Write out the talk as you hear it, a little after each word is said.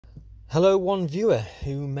Hello, one viewer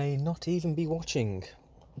who may not even be watching.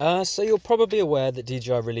 So you're probably aware that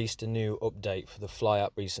DJI released a new update for the Fly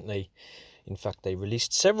app recently. In fact, they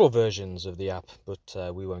released several versions of the app,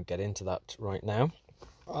 but we won't get into that right now.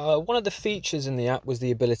 One of the features in the app was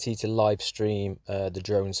the ability to live stream the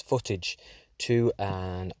drone's footage to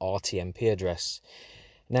an RTMP address.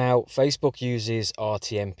 Now, Facebook uses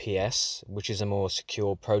RTMPS, which is a more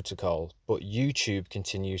secure protocol, but YouTube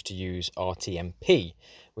continues to use RTMP,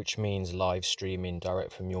 which means live streaming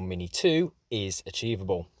direct from your Mini 2 is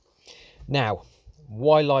achievable. Now,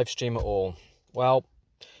 why live stream at all? Well,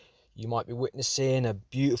 you might be witnessing a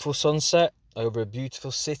beautiful sunset over a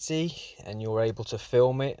beautiful city, and you're able to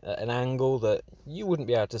film it at an angle that you wouldn't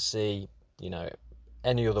be able to see,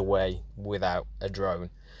 any other way without a drone.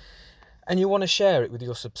 And you want to share it with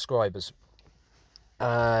your subscribers.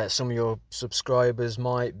 Some of your subscribers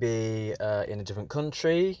might be in a different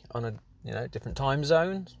country on a different time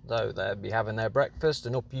zone, though they'll be having their breakfast,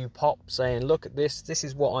 and up you pop saying, look at this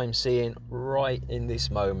is what I'm seeing right in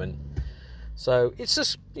this moment. So it's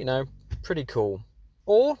just pretty cool.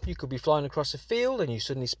 Or you could be flying across a field and you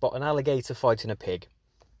suddenly spot an alligator fighting a pig.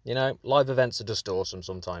 Live events are just awesome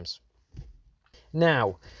sometimes.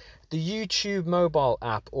 Now, the YouTube mobile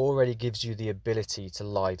app already gives you the ability to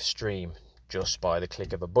live stream just by the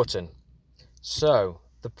click of a button. So,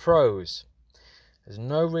 the pros: there's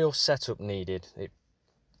no real setup needed.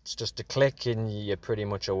 It's just a click and you're pretty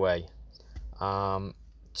much away.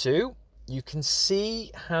 2, you can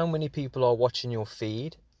see how many people are watching your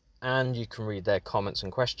feed, and you can read their comments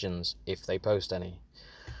and questions if they post any.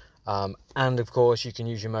 And of course, you can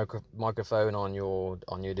use your microphone on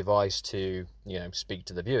your device to speak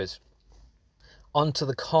to the viewers. On to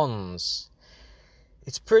the cons.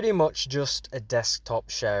 It's pretty much just a desktop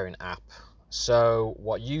sharing app. So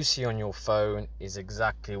what you see on your phone is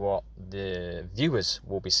exactly what the viewers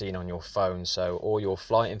will be seeing on your phone. So all your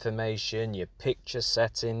flight information, your picture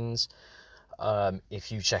settings,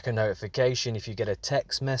 if you check a notification, if you get a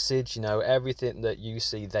text message, everything that you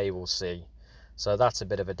see, they will see. So that's a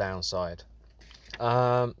bit of a downside.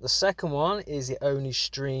 The second one is it only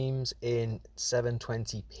streams in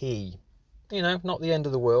 720p. Not the end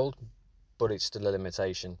of the world, but it's still a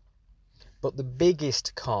limitation. But the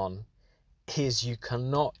biggest con is you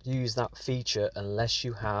cannot use that feature unless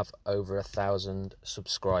you have over 1,000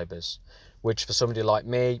 subscribers, which for somebody like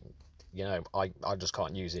me, I just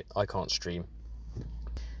can't use it. I can't stream.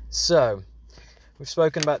 So we've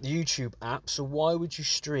spoken about the YouTube app, so why would you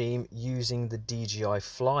stream using the DJI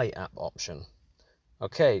Fly app option?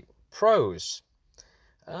 Okay, pros.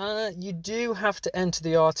 You do have to enter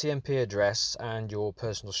the RTMP address and your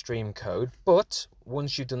personal stream code, but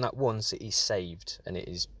once you've done that once, it is saved and it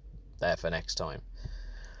is there for next time.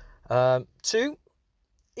 2,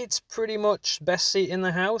 it's pretty much best seat in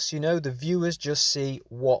the house. The viewers just see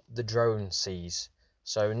what the drone sees.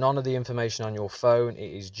 So none of the information on your phone,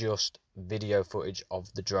 it is just video footage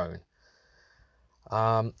of the drone.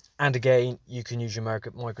 And again, you can use your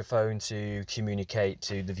microphone to communicate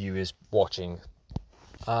to the viewers watching.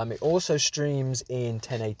 It also streams in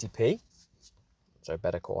 1080p, so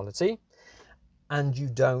better quality, and you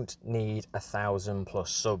don't need 1,000+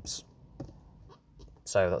 subs.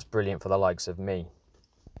 So that's brilliant for the likes of me.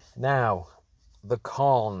 Now, the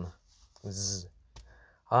cons.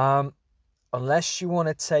 Unless you want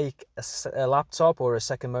to take a laptop or a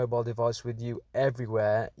second mobile device with you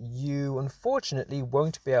everywhere, you unfortunately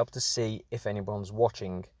won't be able to see if anyone's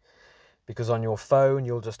watching, because on your phone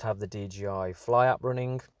you'll just have the DJI Fly app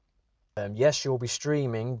running. Yes, you'll be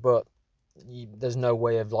streaming, but there's no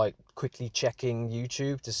way of quickly checking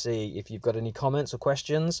YouTube to see if you've got any comments or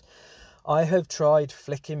questions. I have tried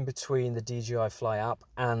flicking between the DJI Fly app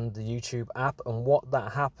and the YouTube app, and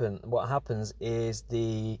what happens is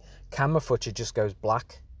the camera footage just goes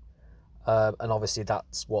black, and obviously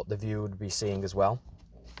that's what the viewer would be seeing as well.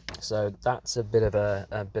 So that's a bit of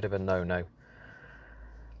a no-no.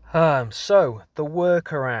 So the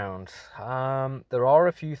workaround. There are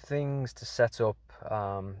a few things to set up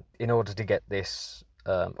in order to get this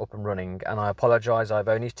up and running, and I apologize, I've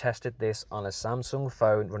only tested this on a Samsung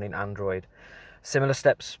phone running Android. Similar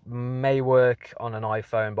steps may work on an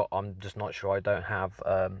iPhone, but I'm just not sure. I don't have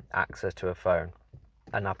access to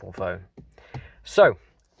an Apple phone. So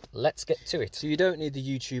let's get to it. So you don't need the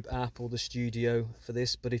YouTube app or the studio for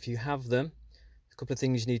this, but if you have them, a couple of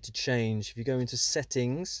things you need to change. If you go into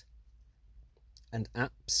settings and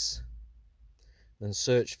apps, then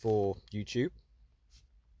search for YouTube.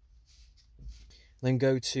 Then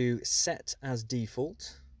go to set as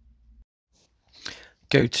default.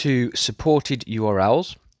 Go to supported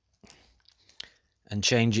URLs and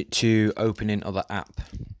change it to open in other app.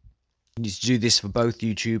 You need to do this for both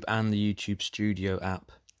YouTube and the YouTube Studio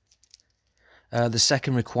app. The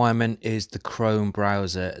second requirement is the Chrome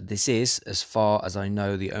browser. This is, as far as I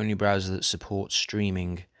know, the only browser that supports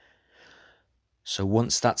streaming. So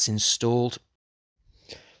once that's installed,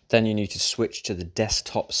 then you need to switch to the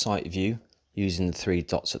desktop site view using the three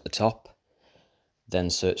dots at the top. Then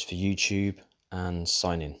search for YouTube and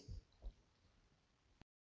sign in.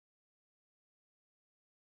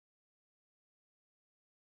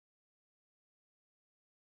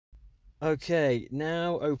 Okay,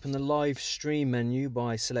 now open the live stream menu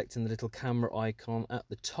by selecting the little camera icon at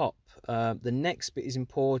the top. The next bit is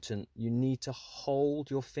important. You need to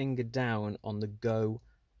hold your finger down on the Go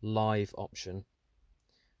Live option.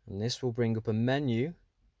 And this will bring up a menu,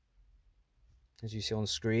 as you see on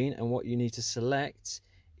screen. And what you need to select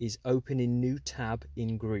is Open in New Tab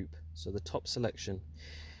in Group. So the top selection.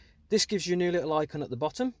 This gives you a new little icon at the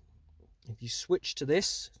bottom. If you switch to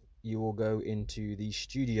this, you will go into the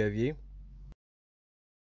studio view.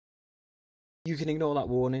 You can ignore that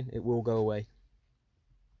warning, it will go away.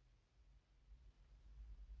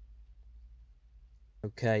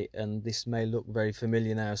 Okay, and this may look very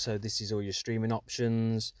familiar now. So this is all your streaming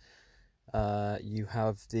options. You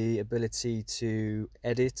have the ability to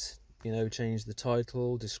edit, change the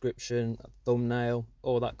title, description, thumbnail,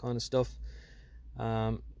 all that kind of stuff.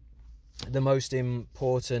 The most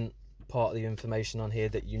important part of the information on here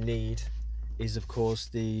that you need is, of course,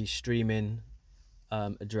 the streaming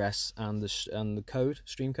address and the code,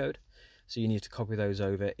 stream code. So you need to copy those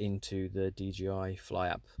over into the DJI Fly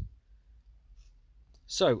app.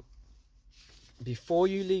 So before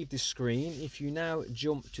you leave this screen, if you now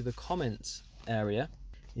jump to the comments area,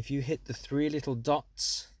 if you hit the three little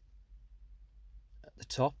dots at the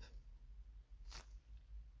top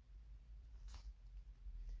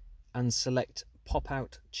and select pop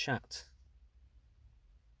out chat,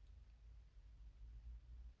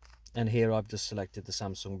 and here I've just selected the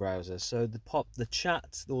Samsung browser. So the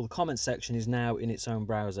chat or the comment section is now in its own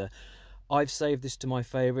browser. I've saved this to my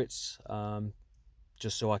favorites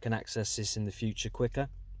just so I can access this in the future quicker.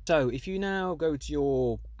 So if you now go to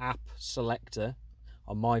your app selector,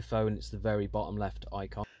 on my phone it's the very bottom left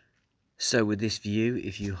icon. So with this view,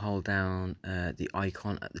 if you hold down the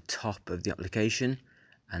icon at the top of the application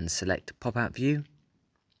and select pop out view,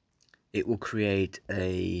 it will create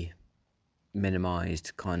a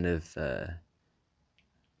minimized kind of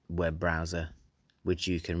web browser, which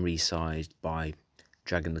you can resize by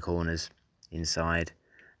dragging the corners inside.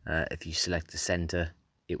 If you select the center,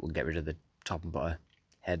 it will get rid of the top and bottom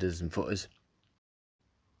headers and footers.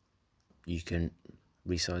 You can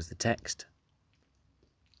resize the text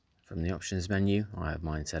from the options menu. I have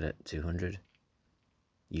mine set at 200.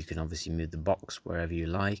 You can obviously move the box wherever you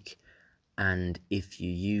like. And if you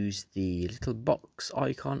use the little box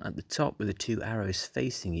icon at the top with the two arrows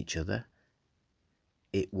facing each other,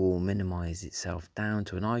 it will minimize itself down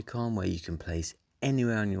to an icon where you can place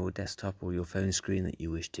anywhere on your desktop or your phone screen that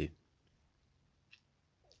you wish to.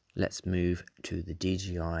 Let's move to the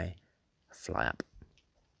DJI Fly app.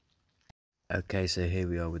 Okay, so here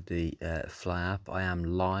we are with the Fly app. I am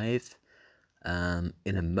live. In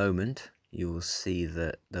a moment, you will see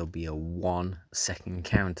that there'll be a 1 second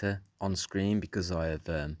counter on screen because I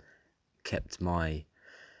have kept my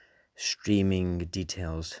streaming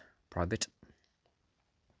details private.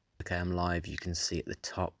 Okay, I'm live. You can see at the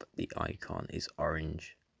top the icon is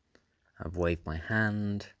orange. I've waved my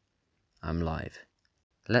hand. I'm live.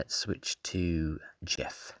 Let's switch to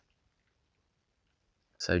Jeff.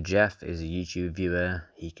 So Jeff is a YouTube viewer.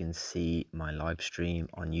 He can see my live stream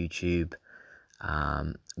on YouTube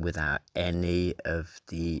without any of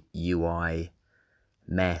the UI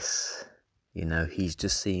mess. He's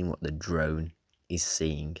just seeing what the drone is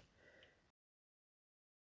seeing.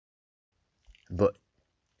 But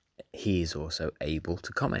he is also able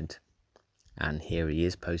to comment. And here he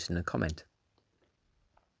is posting a comment.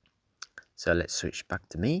 So let's switch back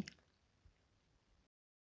to me.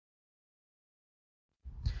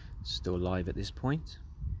 Still live at this point,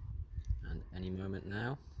 and any moment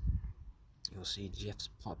now you'll see Jeff's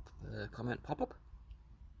comment pop up.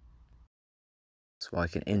 So I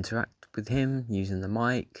can interact with him using the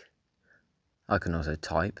mic. I can also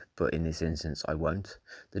type, but in this instance I won't.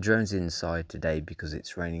 The drone's inside today because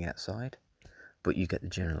it's raining outside, but you get the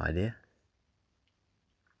general idea.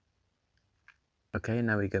 Okay,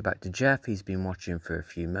 now we go back to Jeff. He's been watching for a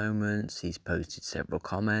few moments. He's posted several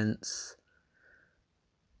comments.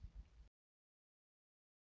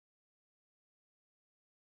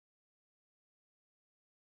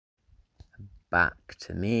 Back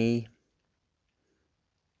to me.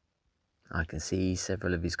 I can see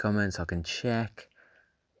several of his comments. I can check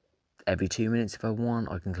every 2 minutes if I want.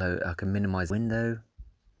 I can minimize the window.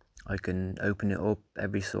 I can open it up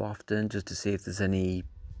every so often just to see if there's any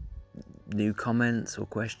new comments or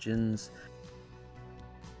questions.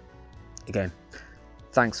 Again,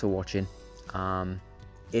 thanks for watching.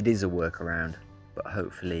 It is a workaround, but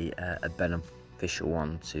hopefully a beneficial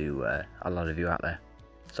one to a lot of you out there.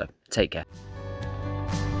 So take care.